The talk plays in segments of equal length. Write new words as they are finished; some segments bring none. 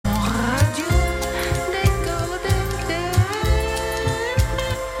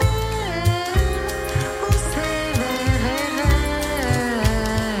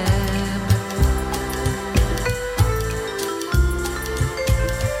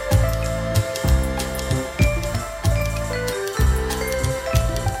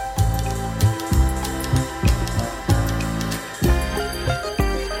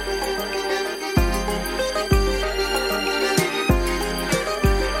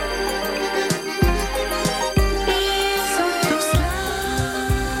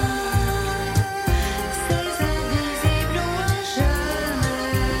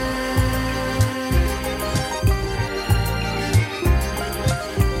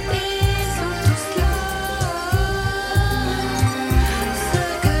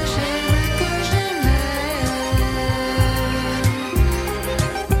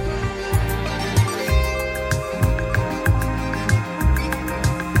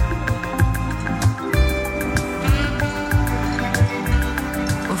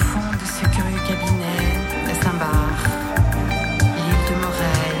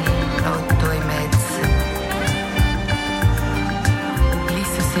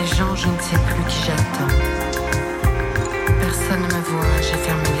gens, je ne sais plus qui j'attends. Personne ne me voit, j'ai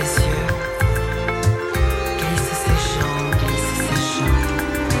fermé les yeux. Glisse ces gens, glisse ces gens.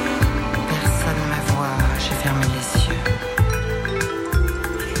 Personne ne me voit, j'ai fermé les yeux.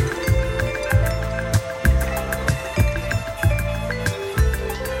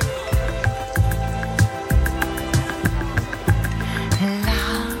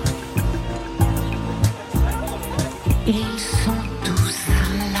 Ils sont tous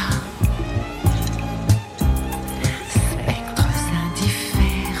là, spectres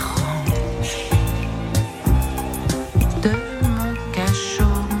indifférents de mon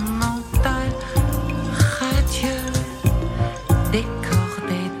cachot mental, radieux, décor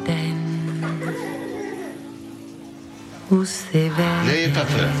d'Éden, où s'éveille. N'ayez pas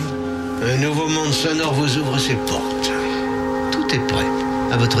peur, un nouveau monde sonore vous ouvre ses portes. Tout est prêt,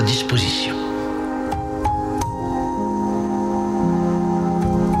 à votre disposition.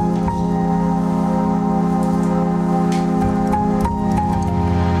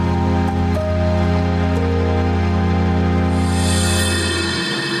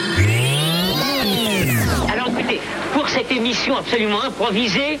 Émission absolument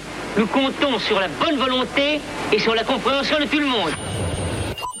improvisée, nous comptons sur la bonne volonté et sur la compréhension de tout le monde.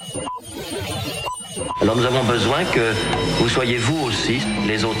 Alors nous avons besoin que vous soyez vous aussi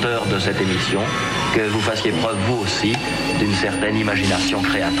les auteurs de cette émission, que vous fassiez preuve vous aussi d'une certaine imagination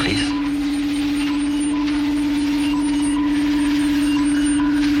créatrice.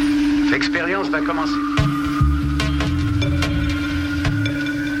 L'expérience va commencer.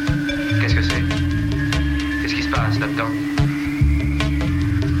 Qu'est-ce que c'est ? Qu'est-ce qui se passe là-dedans ?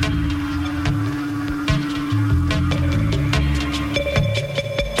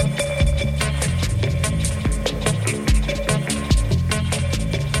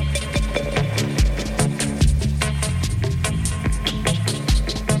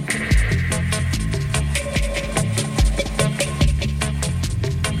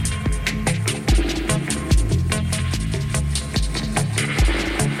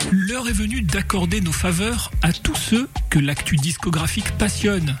 L'heure est venue d'accorder nos faveurs à tous ceux que l'actu discographique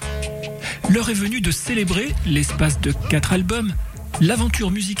passionne. L'heure est venue de célébrer, l'espace de 4 albums,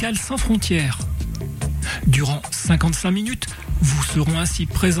 l'aventure musicale sans frontières. Durant 55 minutes, vous seront ainsi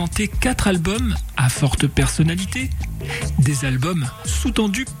présentés 4 albums à forte personnalité, des albums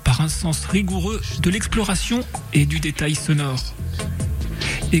sous-tendus par un sens rigoureux de l'exploration et du détail sonore.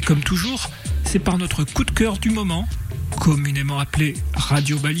 Et comme toujours, c'est par notre coup de cœur du moment, communément appelé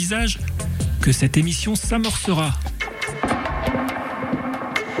radio-balisage, que cette émission s'amorcera.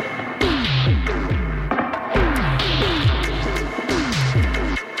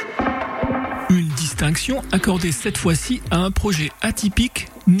 Une distinction accordée cette fois-ci à un projet atypique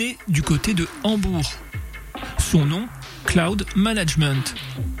né du côté de Hambourg. Son nom, Cloud Management.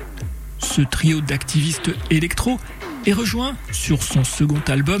 Ce trio d'activistes électro est rejoint sur son second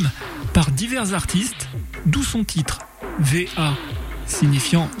album par divers artistes, d'où son titre VA,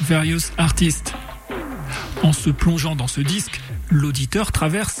 signifiant Various Artists. En se plongeant dans ce disque, l'auditeur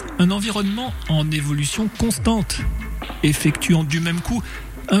traverse un environnement en évolution constante, effectuant du même coup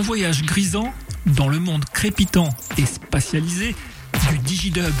un voyage grisant dans le monde crépitant et spatialisé du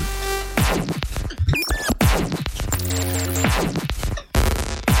digidub.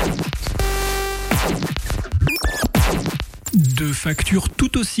 De facture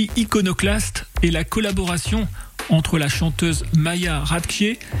tout aussi iconoclaste est la collaboration entre la chanteuse Maya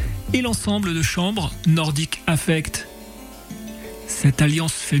Radke et l'ensemble de chambre Nordic Affect. Cette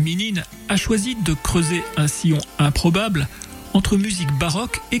alliance féminine a choisi de creuser un sillon improbable entre musique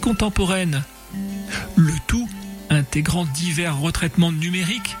baroque et contemporaine, le tout intégrant divers retraitements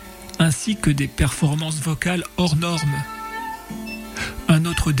numériques ainsi que des performances vocales hors normes. Un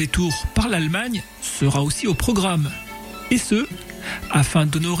autre détour par l'Allemagne sera aussi au programme, et ce, afin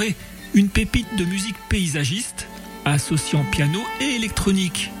d'honorer une pépite de musique paysagiste associant piano et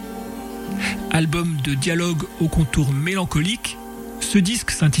électronique. Album de dialogue au contour mélancolique, ce disque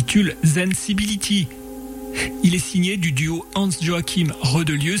s'intitule Sensibility. Il est signé du duo Hans-Joachim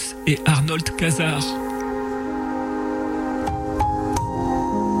Rodelius et Arnold Kazar.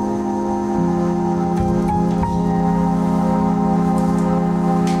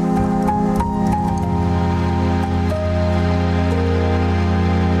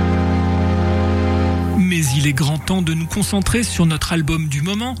 Mais il est grand temps de nous concentrer sur notre album du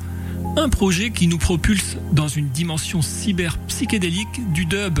moment, un projet qui nous propulse dans une dimension cyber-psychédélique du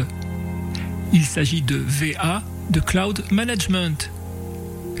dub. Il s'agit de VA, de Cloud Management.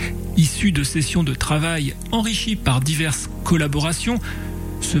 Issu de sessions de travail enrichies par diverses collaborations,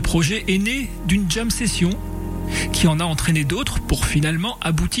 ce projet est né d'une jam session qui en a entraîné d'autres pour finalement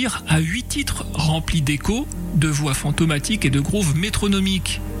aboutir à 8 titres remplis d'échos, de voix fantomatiques et de grooves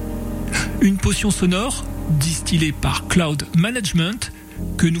métronomiques. Une potion sonore distillée par Cloud Management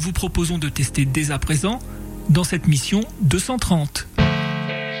que nous vous proposons de tester dès à présent dans cette mission 230.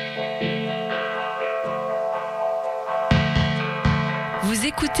 Vous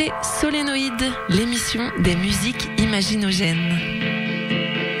écoutez Solénoide, l'émission des musiques imaginogènes.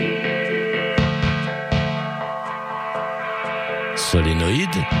 Solénoide,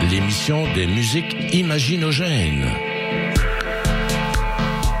 l'émission des musiques imaginogènes.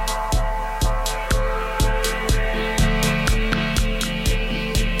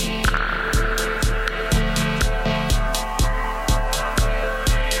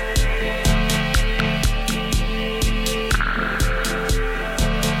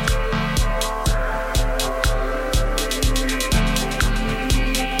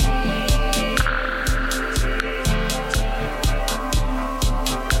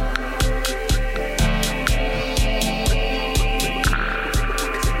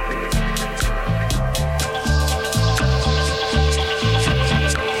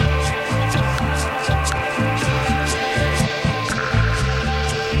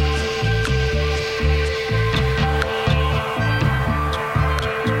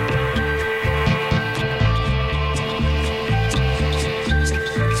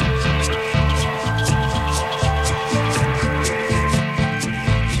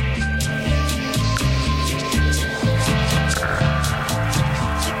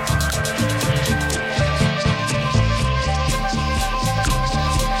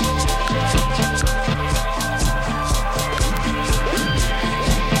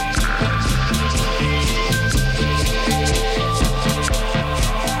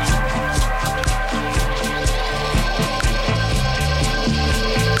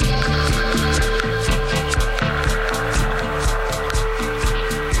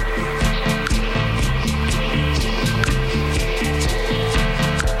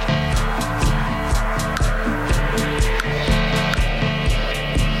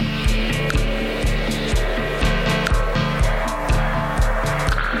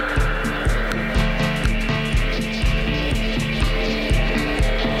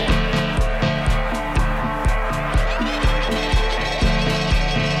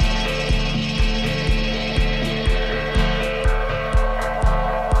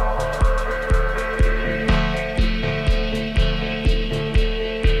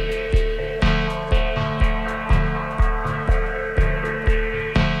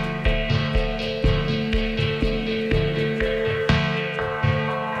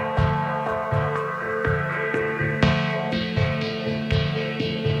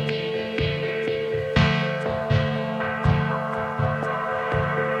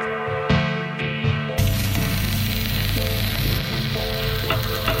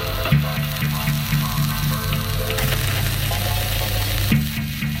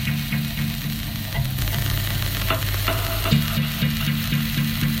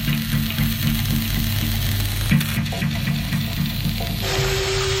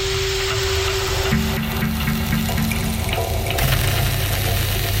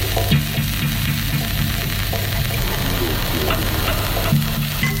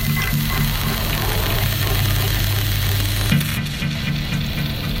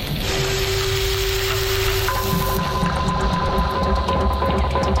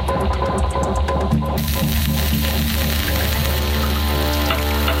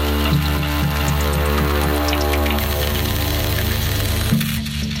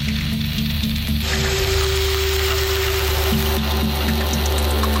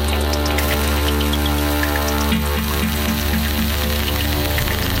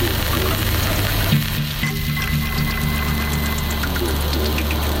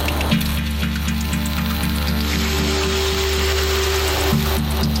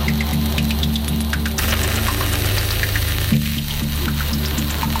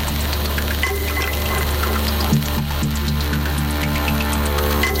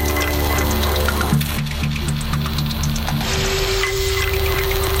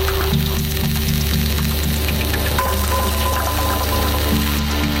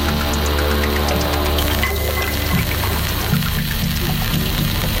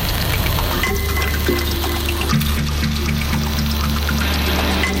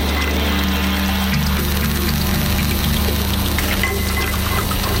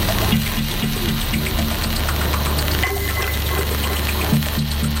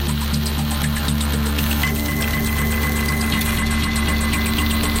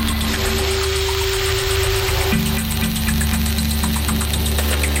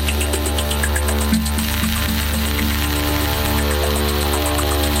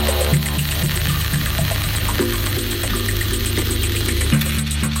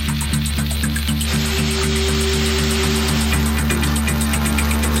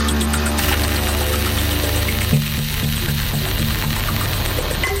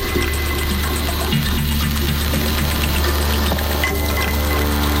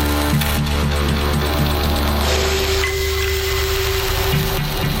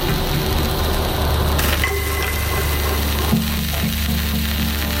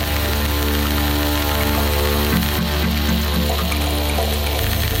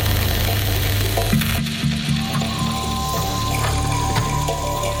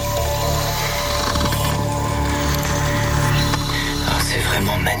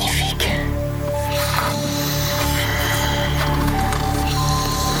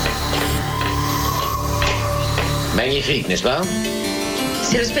 Magnifique, n'est-ce pas?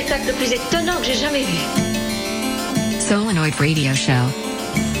 C'est le spectacle le plus étonnant que j'ai jamais vu. Solénoide Radio Show.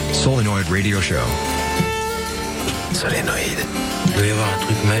 Solénoide Radio Show. Solénoide. Il doit y avoir un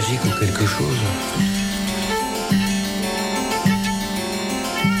truc magique ou quelque chose.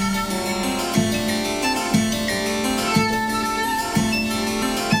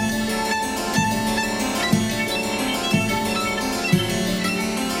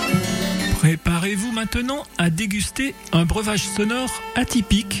 Préparez-vous maintenant à déguster un breuvage sonore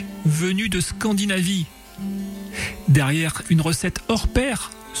atypique venu de Scandinavie. Derrière une recette hors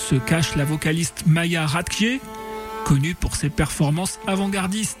pair se cache la vocaliste Maja Radke, connue pour ses performances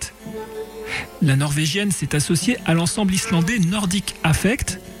avant-gardistes. La Norvégienne s'est associée à l'ensemble islandais Nordic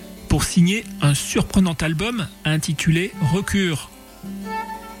Affect pour signer un surprenant album intitulé Rokur.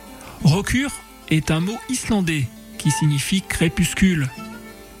 Rokur est un mot islandais qui signifie crépuscule.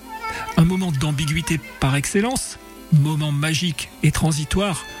 Un moment d'ambiguïté par excellence, moment magique et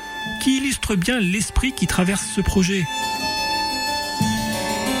transitoire, qui illustre bien l'esprit qui traverse ce projet.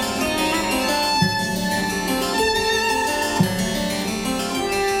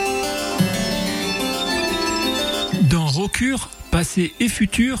 Dans Rokur, passé et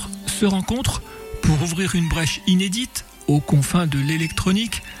futur se rencontrent pour ouvrir une brèche inédite aux confins de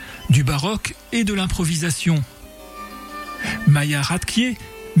l'électronique, du baroque et de l'improvisation. Maja Radke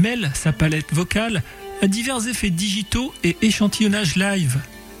mêle sa palette vocale à divers effets digitaux et échantillonnages live.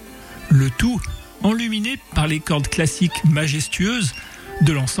 Le tout enluminé par les cordes classiques majestueuses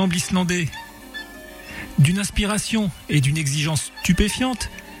de l'ensemble islandais. D'une inspiration et d'une exigence stupéfiante,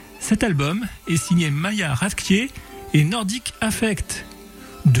 cet album est signé Maja Radke et Nordic Affect.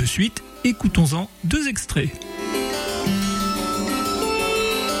 De suite, écoutons-en 2 extraits.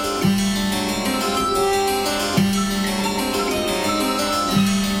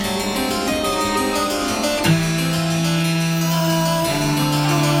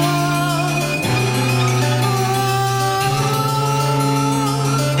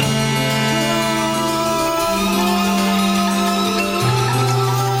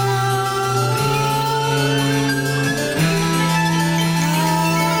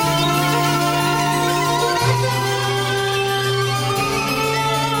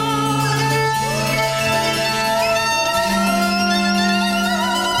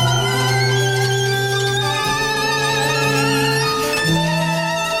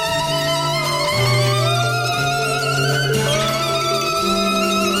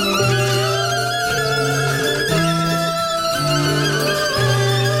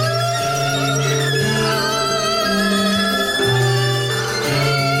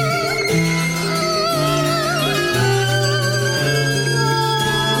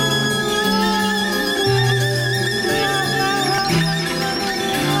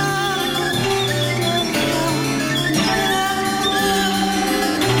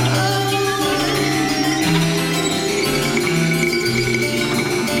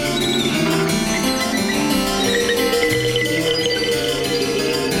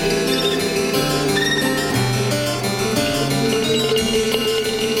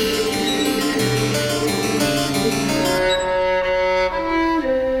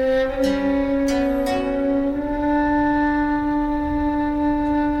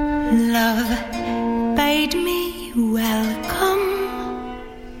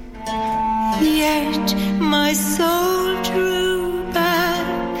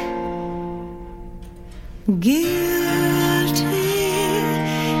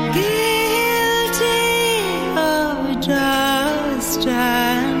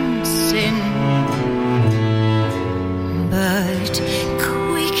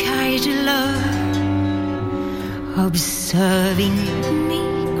 Observing me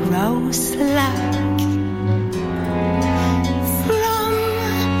grow slack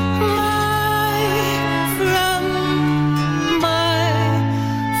from my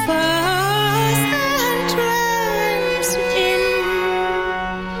first entrance in,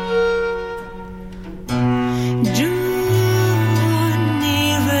 drew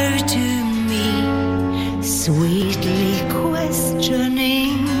nearer to me, sweetly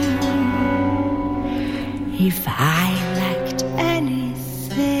questioning if I lacked anything.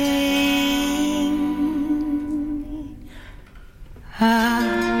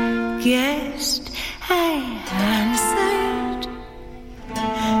 I guessed I answered,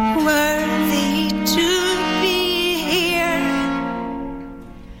 worthy to be here.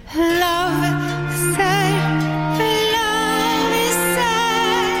 Love said,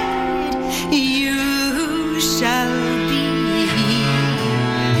 you shall be.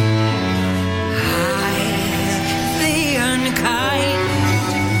 I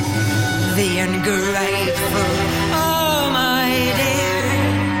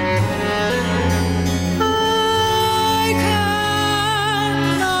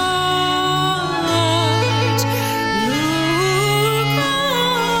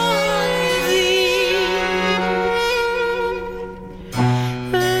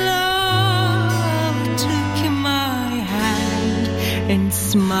and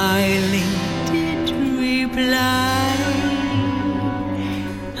smiling did reply,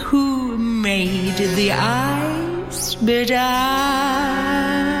 who made the ice but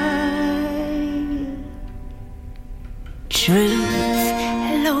truth,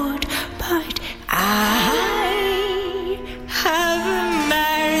 Lord, but I have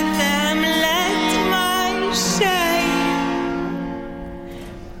married them. Let my shame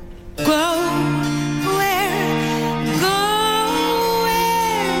go where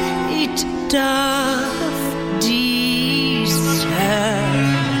it doth deserve.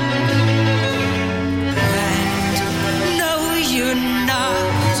 And no, you're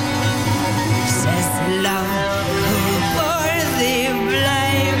not, says love, who bore the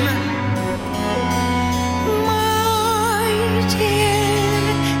blame. My dear,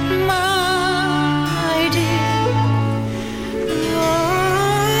 my dear,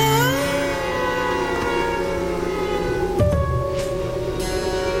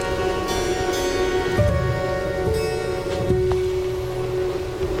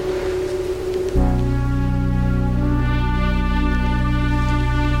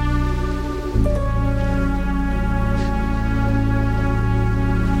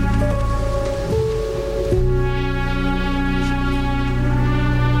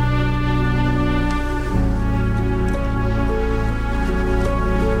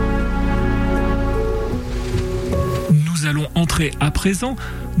 Nous allons entrer à présent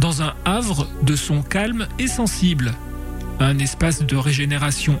dans un havre de sons calmes et sensibles, un espace de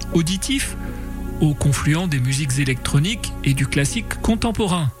régénération auditif au confluent des musiques électroniques et du classique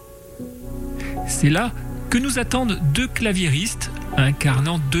contemporain. C'est là que nous attendent deux claviéristes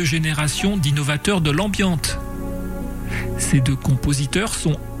incarnant deux générations d'innovateurs de l'ambiante. Ces deux compositeurs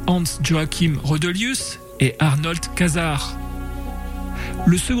sont Hans-Joachim Rodelius et Arnold Casar.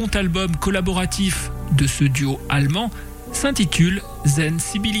 Le second album collaboratif de ce duo allemand s'intitule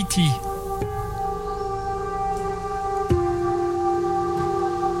Sensibility.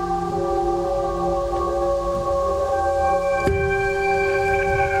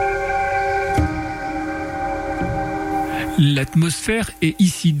 L'atmosphère est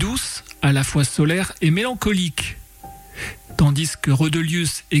ici douce, à la fois solaire et mélancolique. Tandis que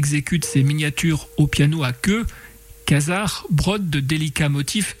Rodelius exécute ses miniatures au piano à queue, Casar brode de délicats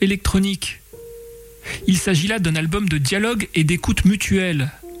motifs électroniques. Il s'agit là d'un album de dialogue et d'écoute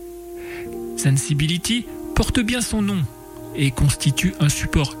mutuelle. Sensibility porte bien son nom et constitue un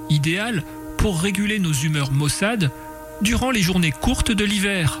support idéal pour réguler nos humeurs maussades durant les journées courtes de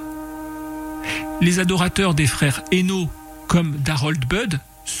l'hiver. Les adorateurs des frères Eno comme d'Harold Budd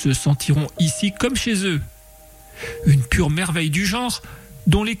se sentiront ici comme chez eux. Une pure merveille du genre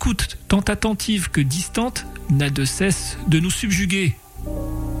dont l'écoute tant attentive que distante n'a de cesse de nous subjuguer.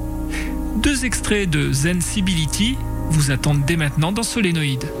 Deux extraits de Sensibility vous attendent dès maintenant dans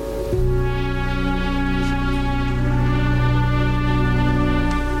Solénoide.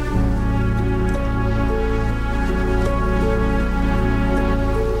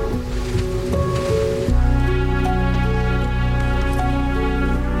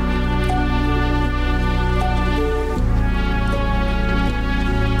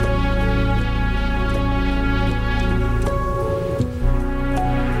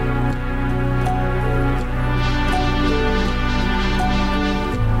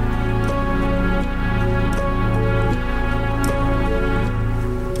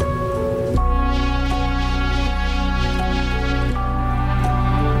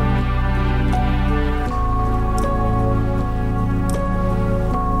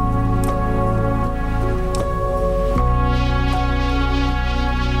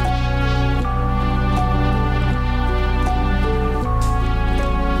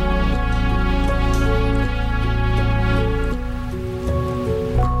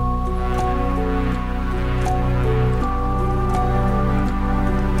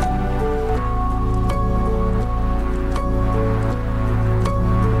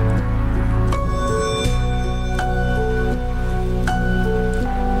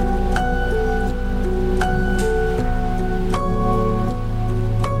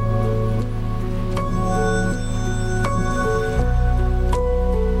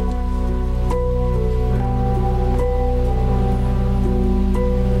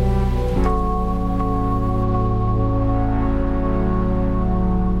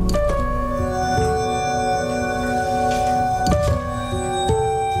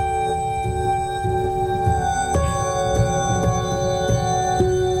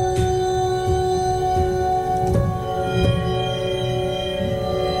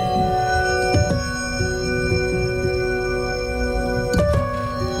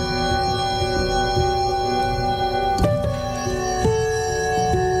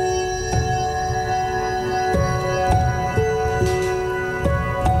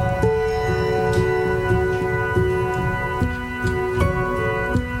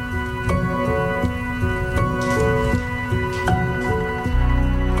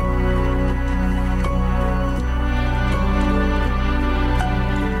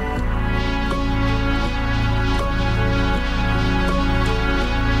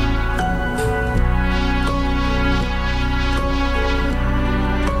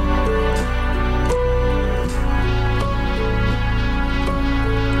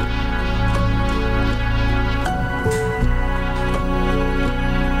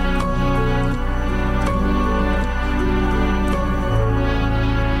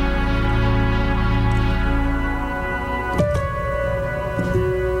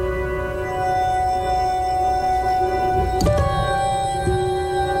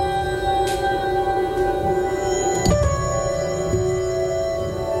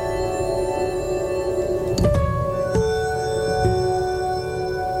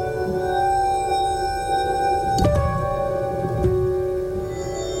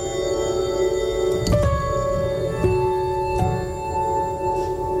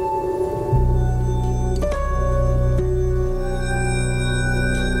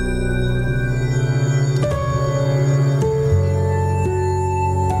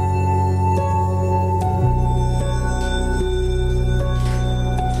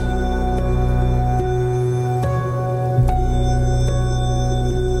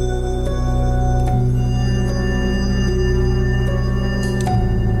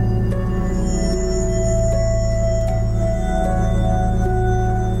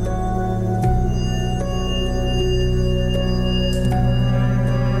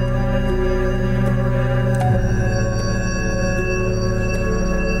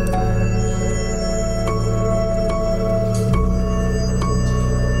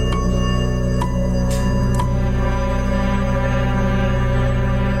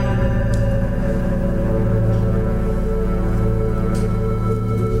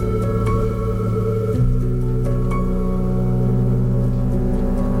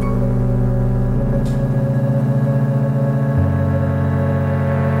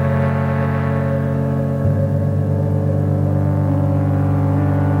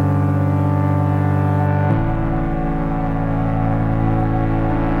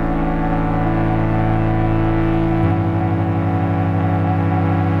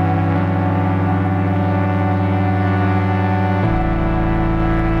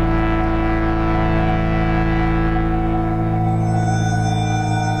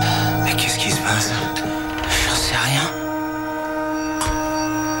 passe? J'en sais rien.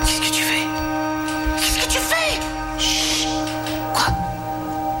 Qu'est-ce que tu fais? Qu'est-ce que tu fais? Chut. Quoi?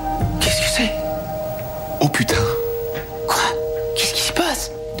 Qu'est-ce que c'est? Oh putain. Quoi? Qu'est-ce qui se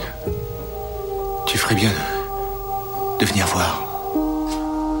passe? Tu ferais bien de venir voir.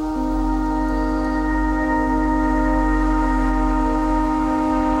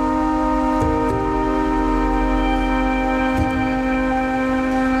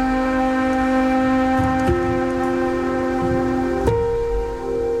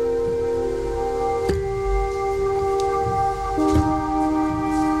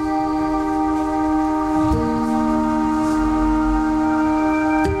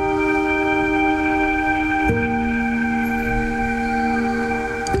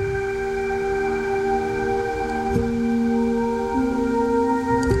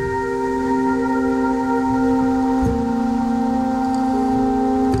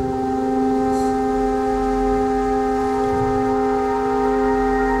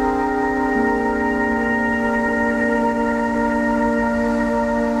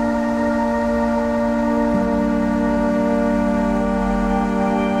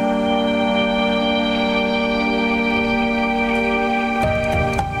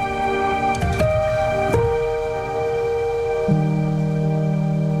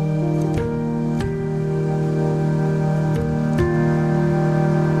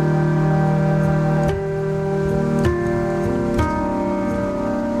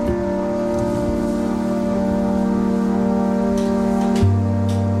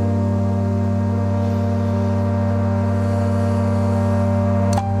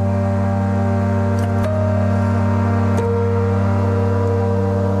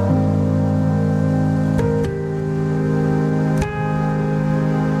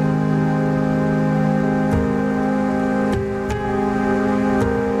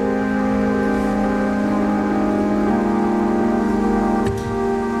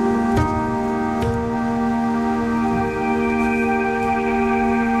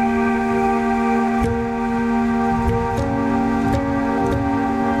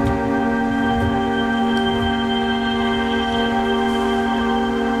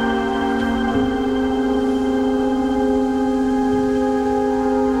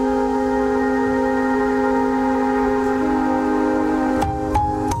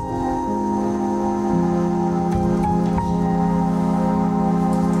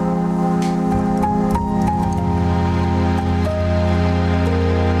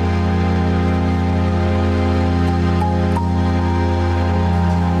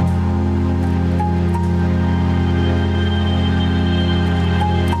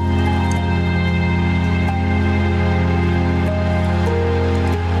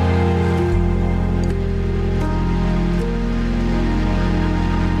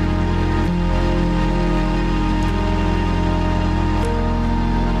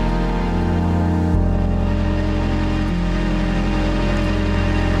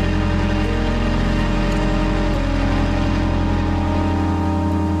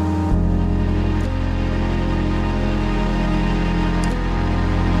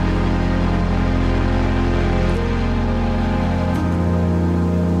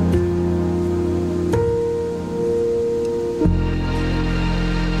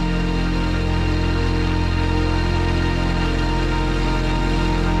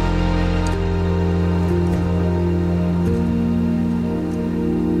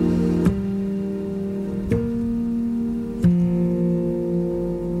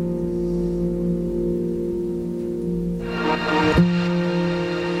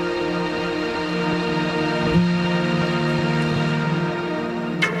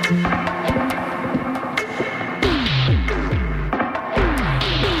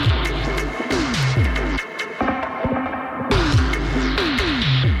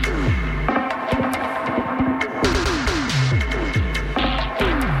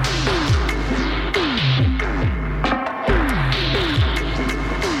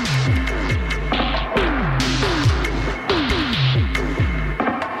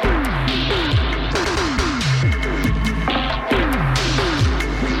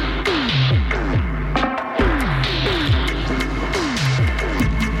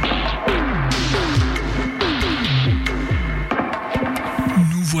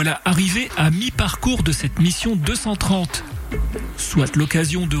 voilà arrivé à mi-parcours de cette mission 230. Soit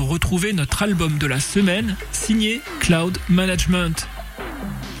l'occasion de retrouver notre album de la semaine, signé Cloud Management.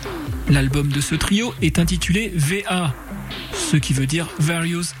 L'album de ce trio est intitulé VA, ce qui veut dire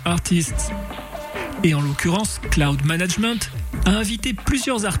Various Artists. Et en l'occurrence, Cloud Management a invité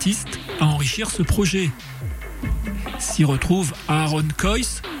plusieurs artistes à enrichir ce projet. S'y retrouvent Aaron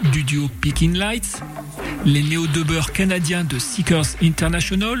Coyce du duo Picking Lights, les néo-dubbers canadiens de Seekers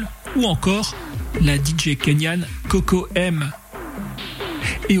International ou encore la DJ kenyane Coco M.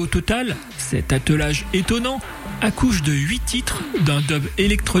 Et au total, cet attelage étonnant accouche de 8 titres d'un dub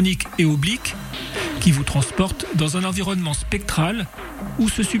électronique et oblique qui vous transporte dans un environnement spectral où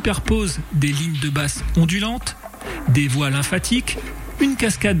se superposent des lignes de basse ondulantes, des voix lymphatiques, une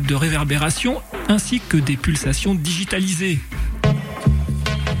cascade de réverbération ainsi que des pulsations digitalisées.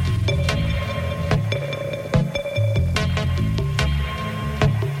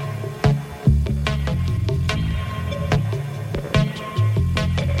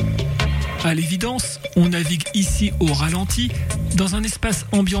 À l'évidence, on navigue ici au ralenti dans un espace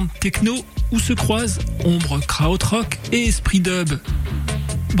ambiant techno où se croisent ombre krautrock et esprit dub.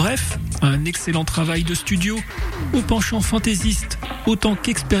 Bref, un excellent travail de studio aux penchants fantaisistes autant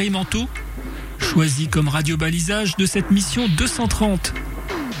qu'expérimentaux, choisi comme radiobalisage de cette mission 230.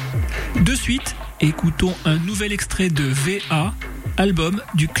 De suite, écoutons un nouvel extrait de VA, album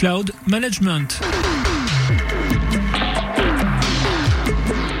du Cloud Management.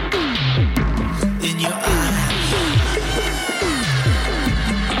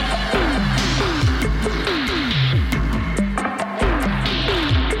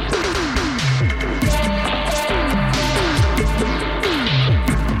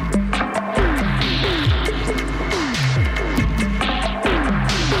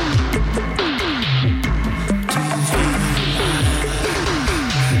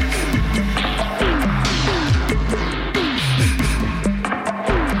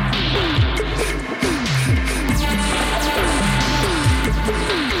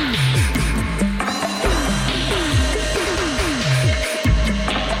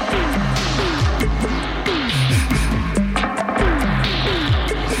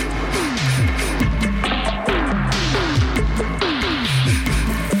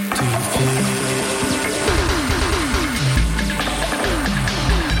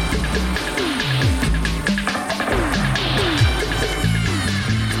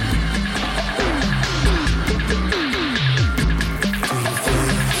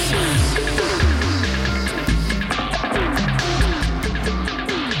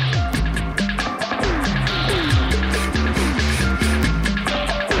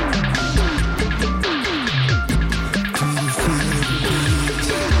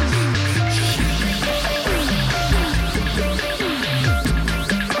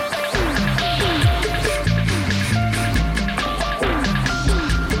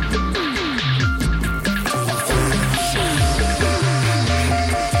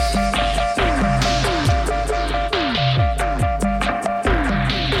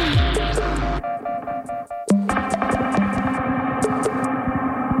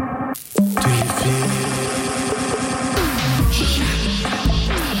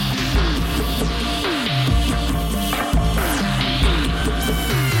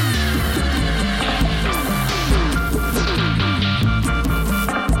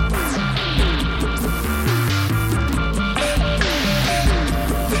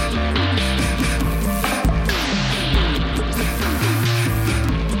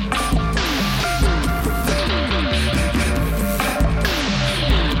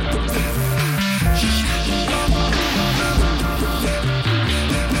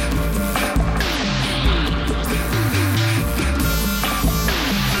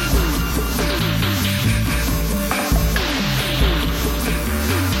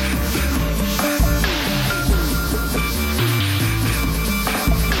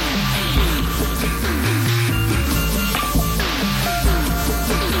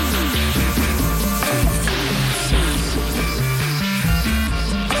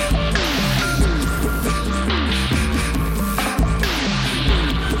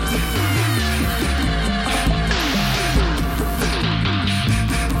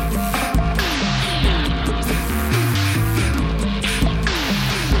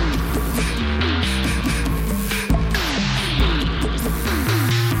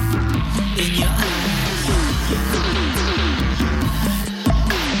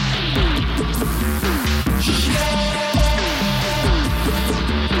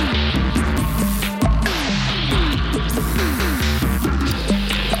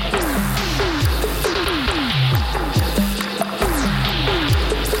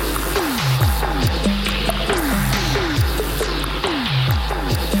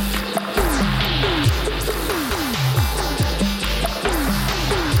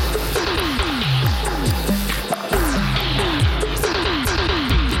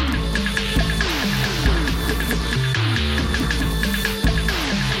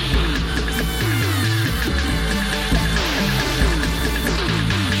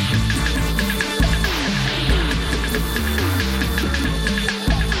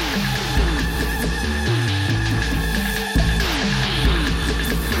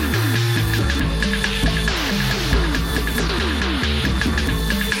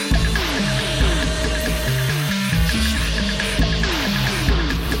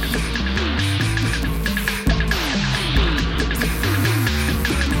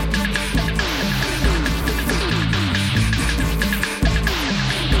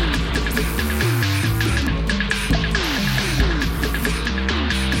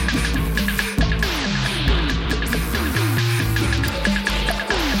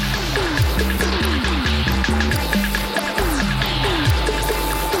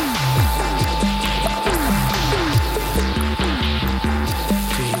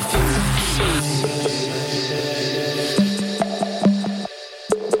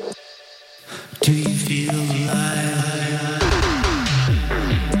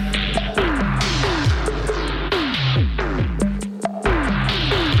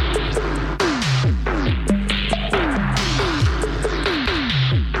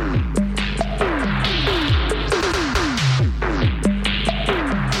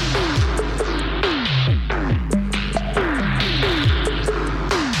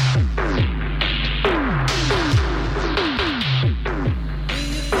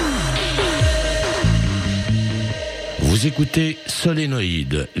 écoutez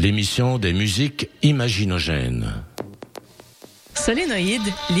Solénoide, l'émission des musiques imaginogènes. Solénoïde,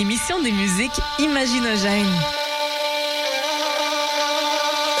 l'émission des musiques imaginogènes.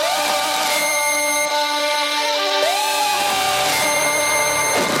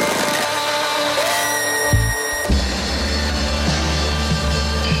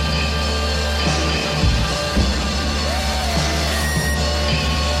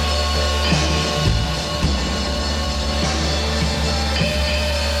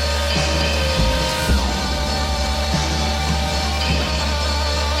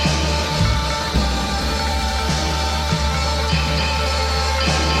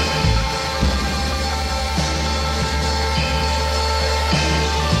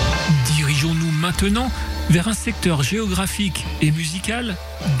 Maintenant, vers un secteur géographique et musical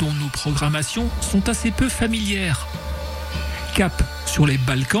dont nos programmations sont assez peu familières. Cap sur les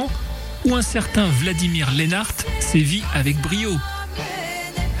Balkans, où un certain Vladimir Lennart sévit avec brio.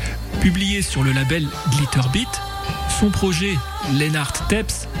 Publié sur le label Glitterbeat, son projet Lennart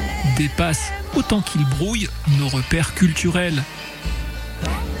Teps dépasse autant qu'il brouille nos repères culturels.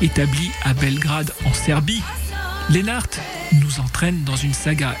 Établi à Belgrade en Serbie, Lennart nous entraîne dans une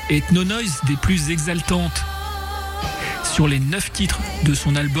saga ethno-noise des plus exaltantes. Sur les 9 titres de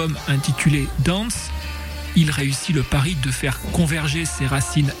son album intitulé Dance, il réussit le pari de faire converger ses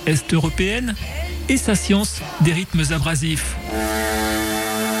racines est-européennes et sa science des rythmes abrasifs.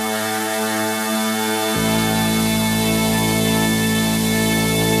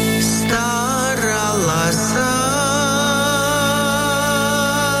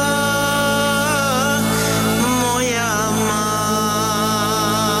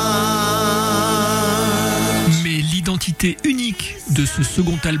 L'identité unique de ce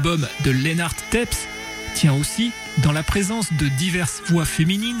second album de Lennart Teps tient aussi dans la présence de diverses voix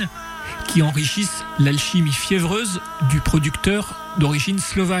féminines qui enrichissent l'alchimie fiévreuse du producteur d'origine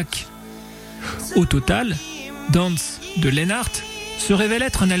slovaque. Au total, Dance de Lennart se révèle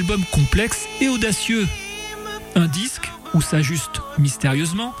être un album complexe et audacieux. Un disque où s'ajustent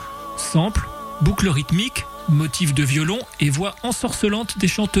mystérieusement samples, boucles rythmiques, motifs de violon et voix ensorcelantes des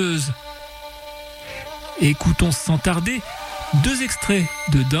chanteuses. Écoutons sans tarder 2 extraits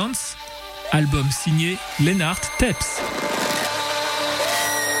de Dance, album signé Lennart Teps.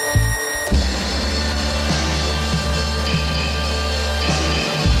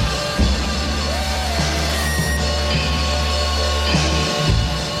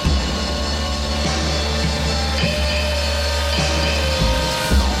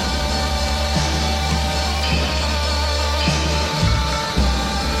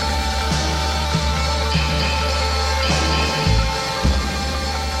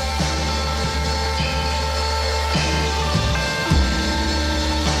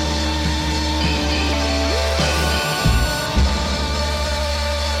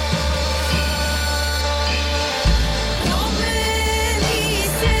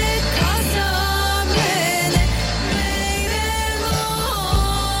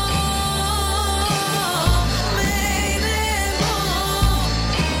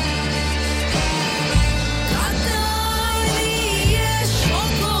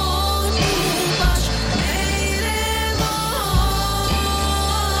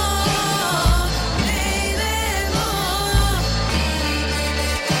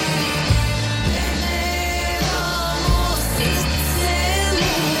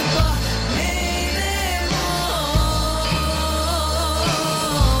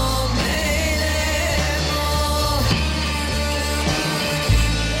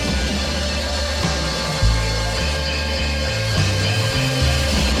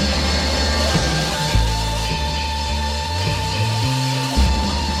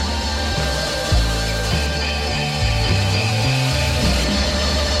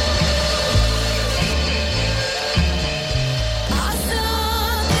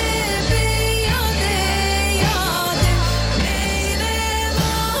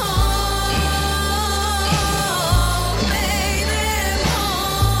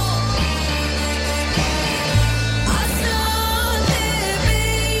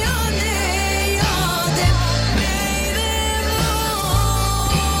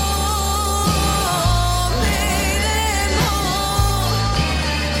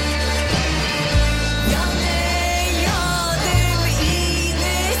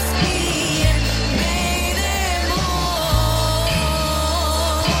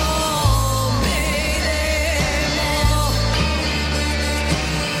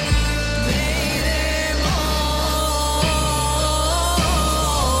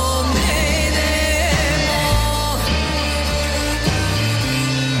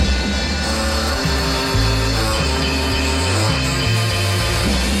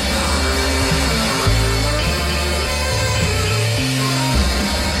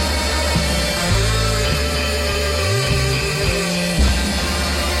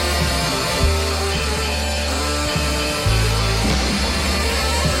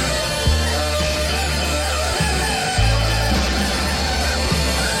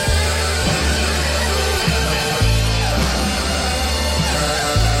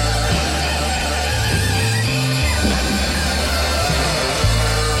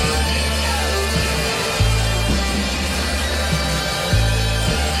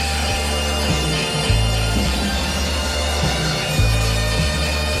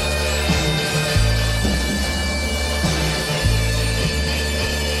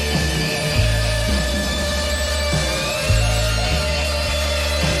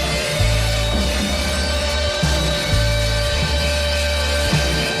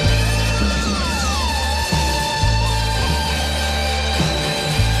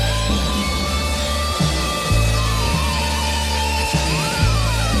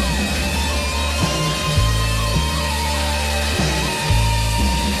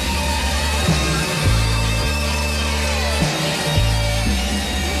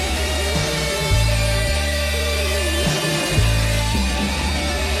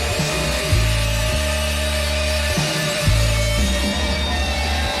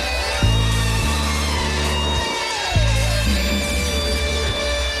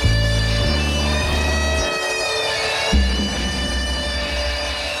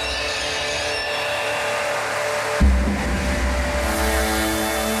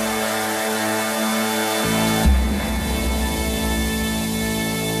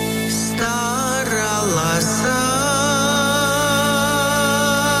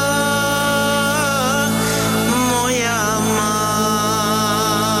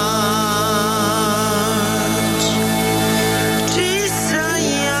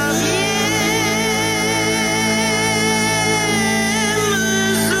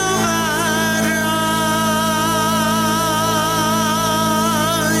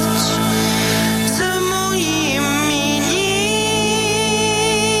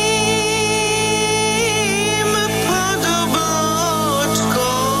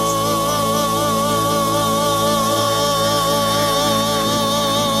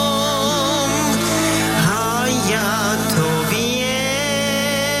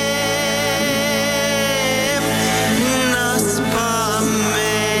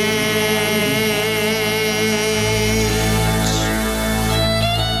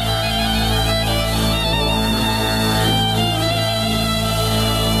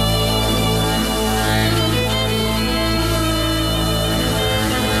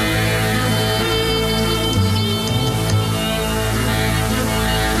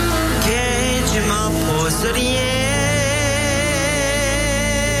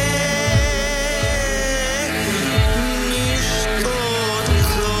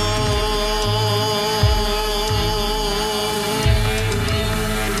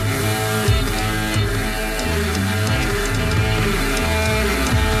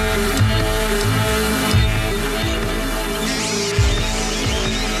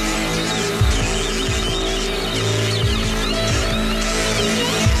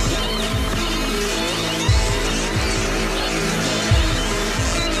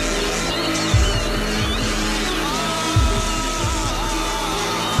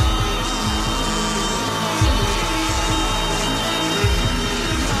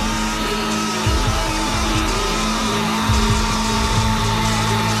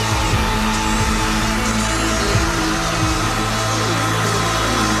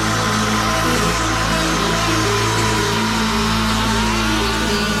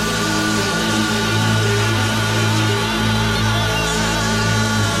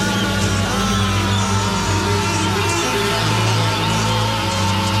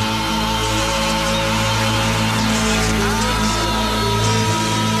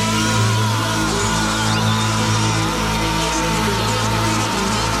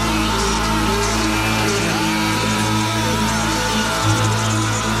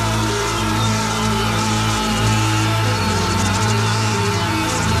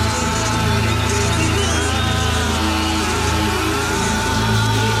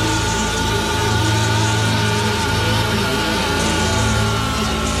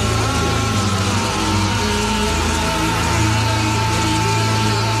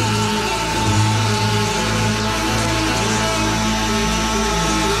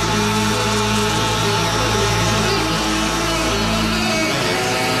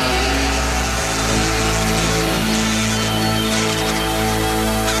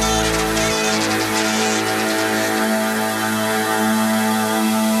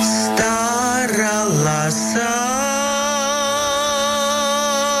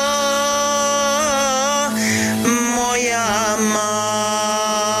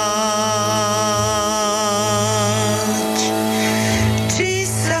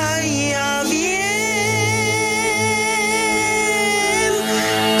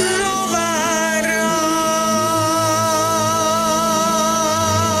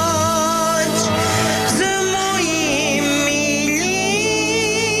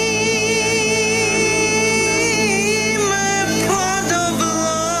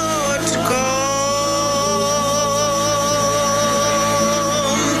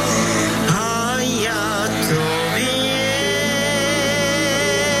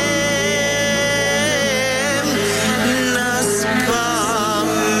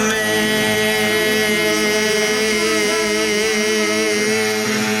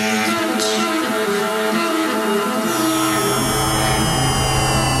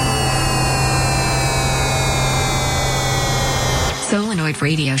 Solénoide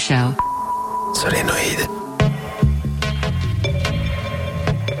Radio Show. Solénoide.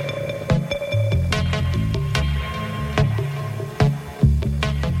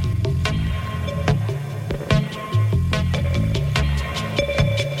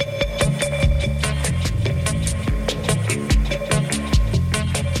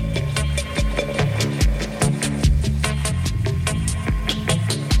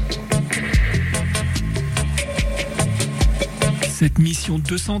 Cette mission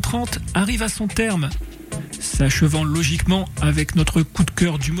 230 arrive à son terme, s'achevant logiquement avec notre coup de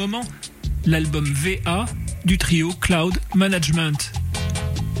cœur du moment, l'album VA du trio Cloud Management.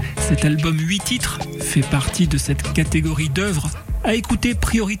 Cet album 8 titres fait partie de cette catégorie d'œuvres à écouter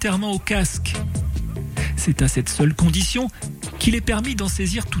prioritairement au casque. C'est à cette seule condition qu'il est permis d'en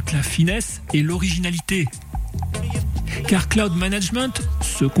saisir toute la finesse et l'originalité. Car Cloud Management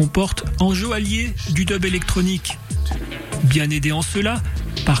se comporte en joaillier du dub électronique, bien aidé en cela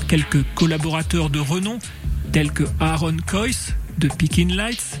par quelques collaborateurs de renom tels que Aaron Coyce de Pickin'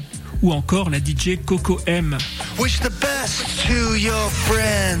 Lights ou encore la DJ Coco M. Wish the best to your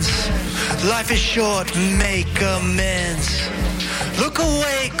friends. Life is short, make amends. Look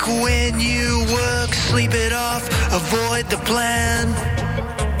awake when you work, sleep it off, avoid the plan.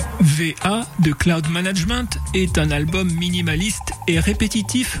 VA de Cloud Management est un album minimaliste et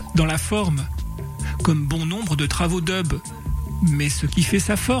répétitif dans la forme, comme bon nombre de travaux dub. Mais ce qui fait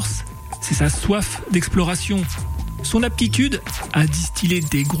sa force, c'est sa soif d'exploration, son aptitude à distiller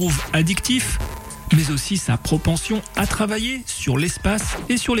des grooves addictifs, mais aussi sa propension à travailler sur l'espace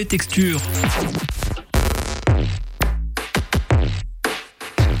et sur les textures.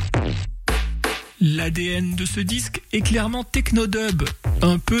 L'ADN de ce disque est clairement techno-dub,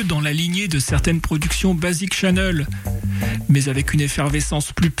 un peu dans la lignée de certaines productions Basic Channel, mais avec une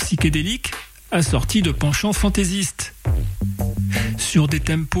effervescence plus psychédélique, assortie de penchants fantaisistes. Sur des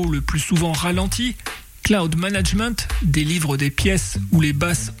tempos le plus souvent ralentis, Cloud Management délivre des pièces où les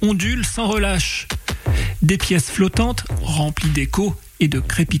basses ondulent sans relâche, des pièces flottantes remplies d'échos et de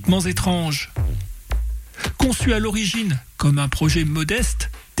crépitements étranges. Conçu à l'origine comme un projet modeste,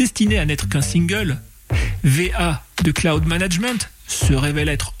 destiné à n'être qu'un single, VA de Cloud Management se révèle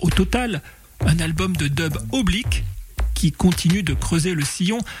être au total un album de dub oblique qui continue de creuser le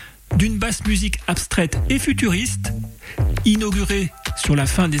sillon d'une basse musique abstraite et futuriste, inaugurée sur la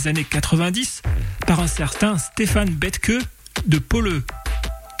fin des années 90 par un certain Stéphane Betke de Poleux.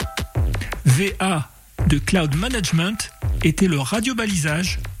 VA de Cloud Management était le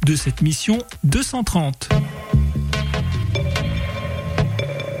radiobalisage de cette mission 230.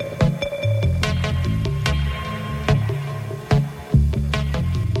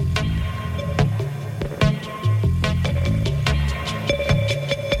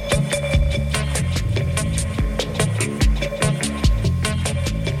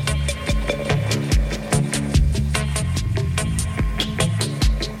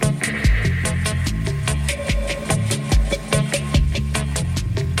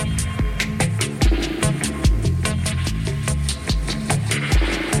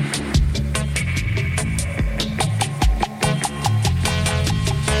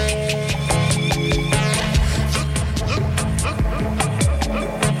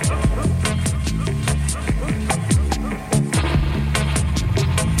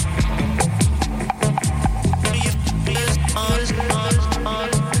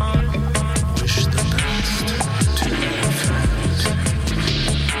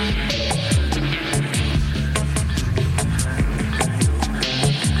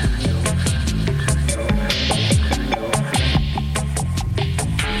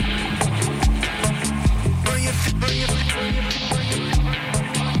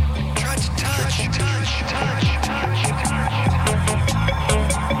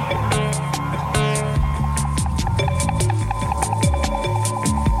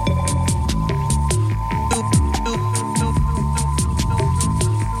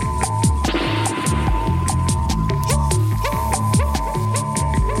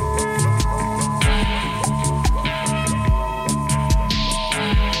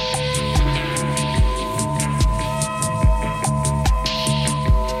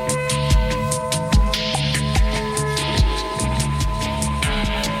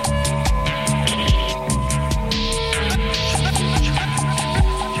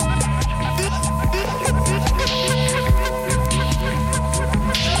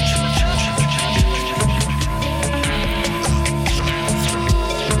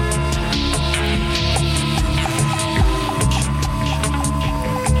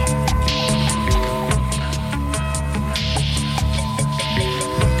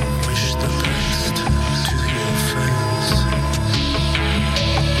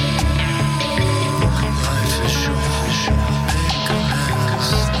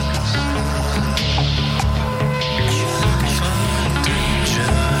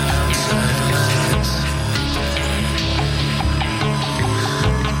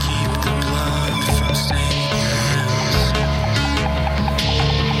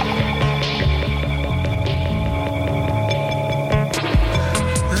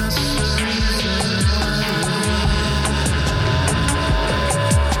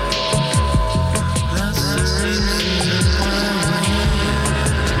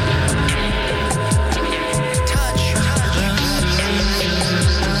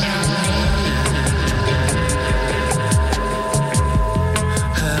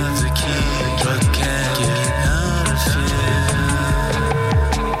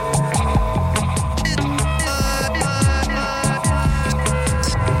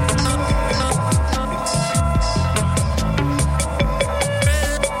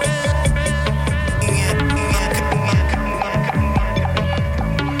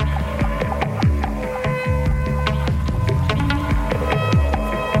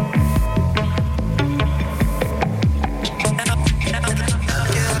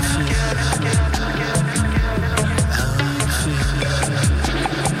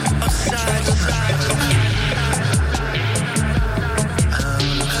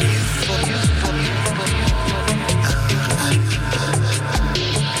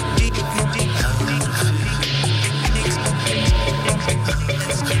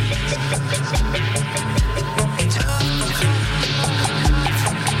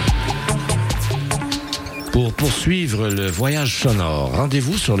 Pour poursuivre le voyage sonore,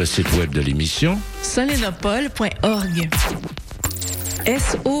 rendez-vous sur le site web de l'émission solénopole.org.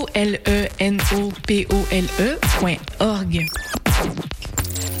 solenopole.org.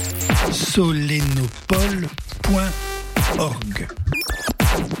 solénopole.org.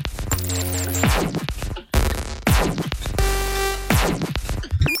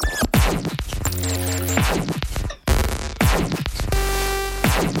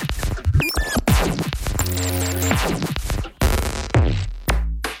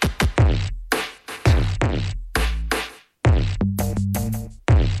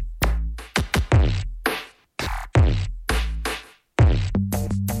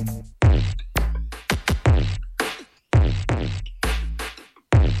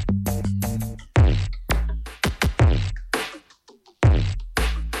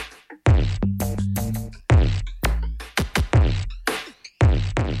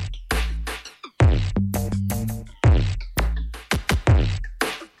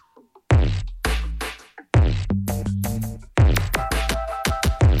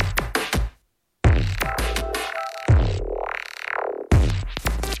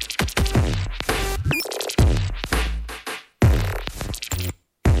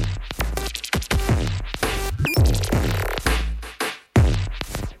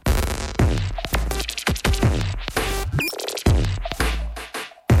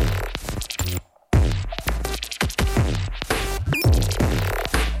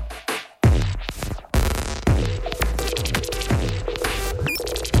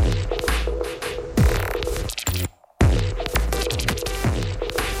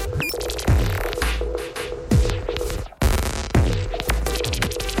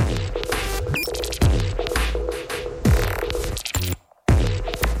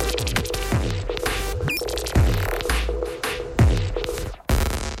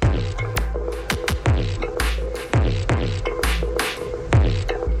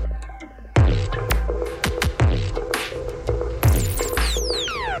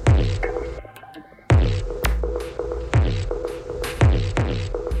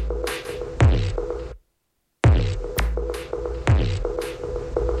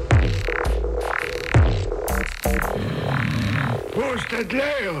 C'était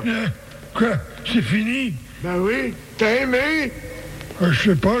clair. Quoi? C'est fini? Ben oui. T'as aimé?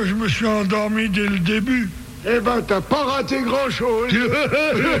 Je sais pas, je me suis endormi dès le début. Eh ben, t'as pas raté grand-chose. Vous avez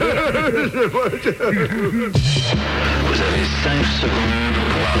 5 secondes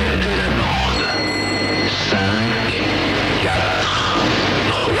pour arrêter la bande. 5, 4,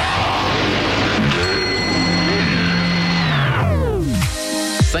 3, 2...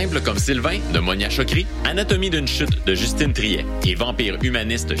 Simple comme Sylvain de Monia Chokri, Anatomie d'une chute de Justine Triet et Vampire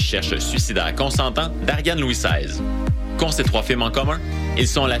humaniste cherche suicidaire consentant d'Ariane Louis XVI. Qu'ont ces 3 films en commun? Ils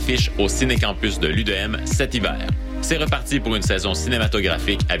sont à l'affiche au Ciné-Campus de l'UDM cet hiver. C'est reparti pour une saison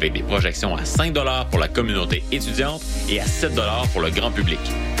cinématographique avec des projections à 5 $ pour la communauté étudiante et à 7 $ pour le grand public.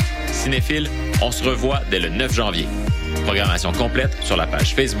 Cinéphile, on se revoit dès le 9 janvier. Programmation complète sur la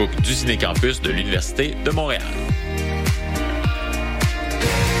page Facebook du Ciné-Campus de l'Université de Montréal.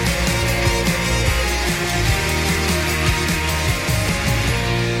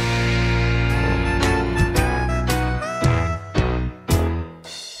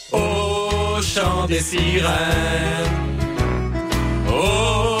 Chant des sirènes,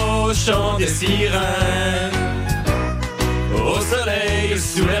 au chant des sirènes, au soleil,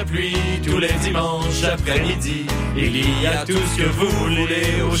 sous la pluie, tous les dimanches après-midi, il y a tout ce que vous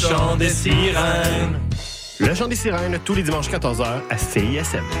voulez au chant des sirènes. Le chant des sirènes, tous les dimanches 14h à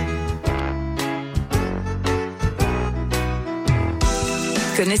CISM.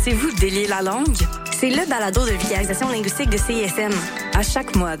 Connaissez-vous Délier la langue? C'est le balado de vulgarisation linguistique de CISM. À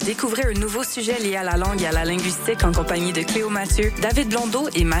chaque mois, découvrez un nouveau sujet lié à la langue et à la linguistique en compagnie de Cléo Mathieu, David Blondeau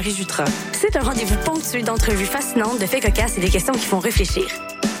et Marie Jutras. C'est un rendez-vous ponctué d'entrevues fascinantes, de faits cocasses et des questions qui font réfléchir.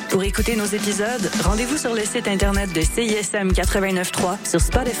 Pour écouter nos épisodes, rendez-vous sur le site internet de CISM 89.3, sur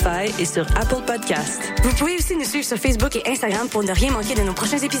Spotify et sur Apple Podcasts. Vous pouvez aussi nous suivre sur Facebook et Instagram pour ne rien manquer de nos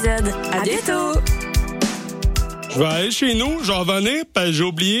prochains épisodes. À bientôt! Je vais aller chez nous, j'en revenais, parce que j'ai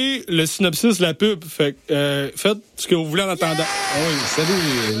oublié le synopsis de la pub. Fait que, faites ce que vous voulez en attendant. Oui,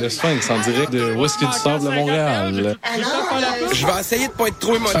 salut, le Sphinx en direct de Whisky du Sable de Montréal. Je vais essayer de pas être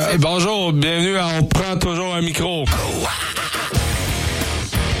trop émotif. Bonjour, bienvenue à On prend toujours un micro.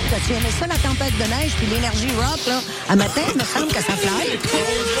 Tu aimais ça, la tempête de neige puis l'énergie rock, là? À matin, il me semble que ça fly.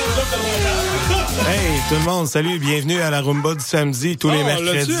 Hey, tout le monde, salut, bienvenue à la Rumba du samedi, tous les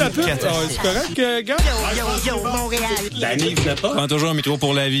mercredis. C'est correct, gars? Yo, Montréal. Danny, venez pas. Prends toujours un métro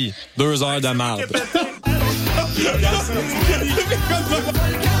pour la vie. 2 heures de marde.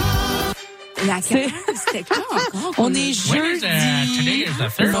 C'était quand encore? On est jeudi. Today is the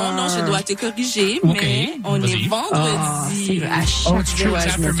third. Non, je dois te corriger, mais on est vendredi. À chaque fois,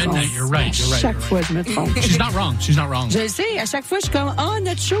 je me trompe. You're right. Chaque fois, je me trompe. She's not wrong. Je le sais, à chaque fois, je suis comme,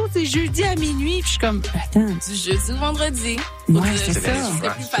 notre show, c'est jeudi à minuit. Puis je suis comme, attends. Du jeudi au vendredi. Ouais, c'est ça. C'est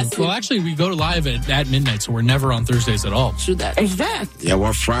plus facile. Well, actually, we go live at midnight, so we're never on Thursdays at all. True that. Exact. Yeah,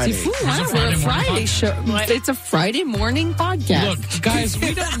 we're Friday. C'est fou, hein? We're a Friday show. It's a Friday morning podcast. Look, guys,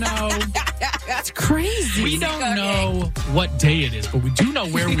 we don't know. It's crazy. We don't know what day it is, but we do know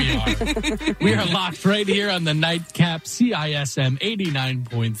where we are. We are locked right here on the Nightcap CISM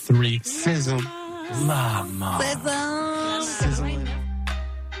 89.3. Sizzle. Mama. Sizzle.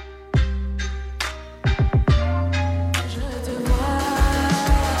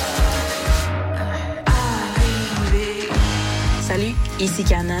 Salut, ici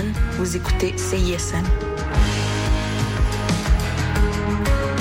Canon. Vous écoutez CISM.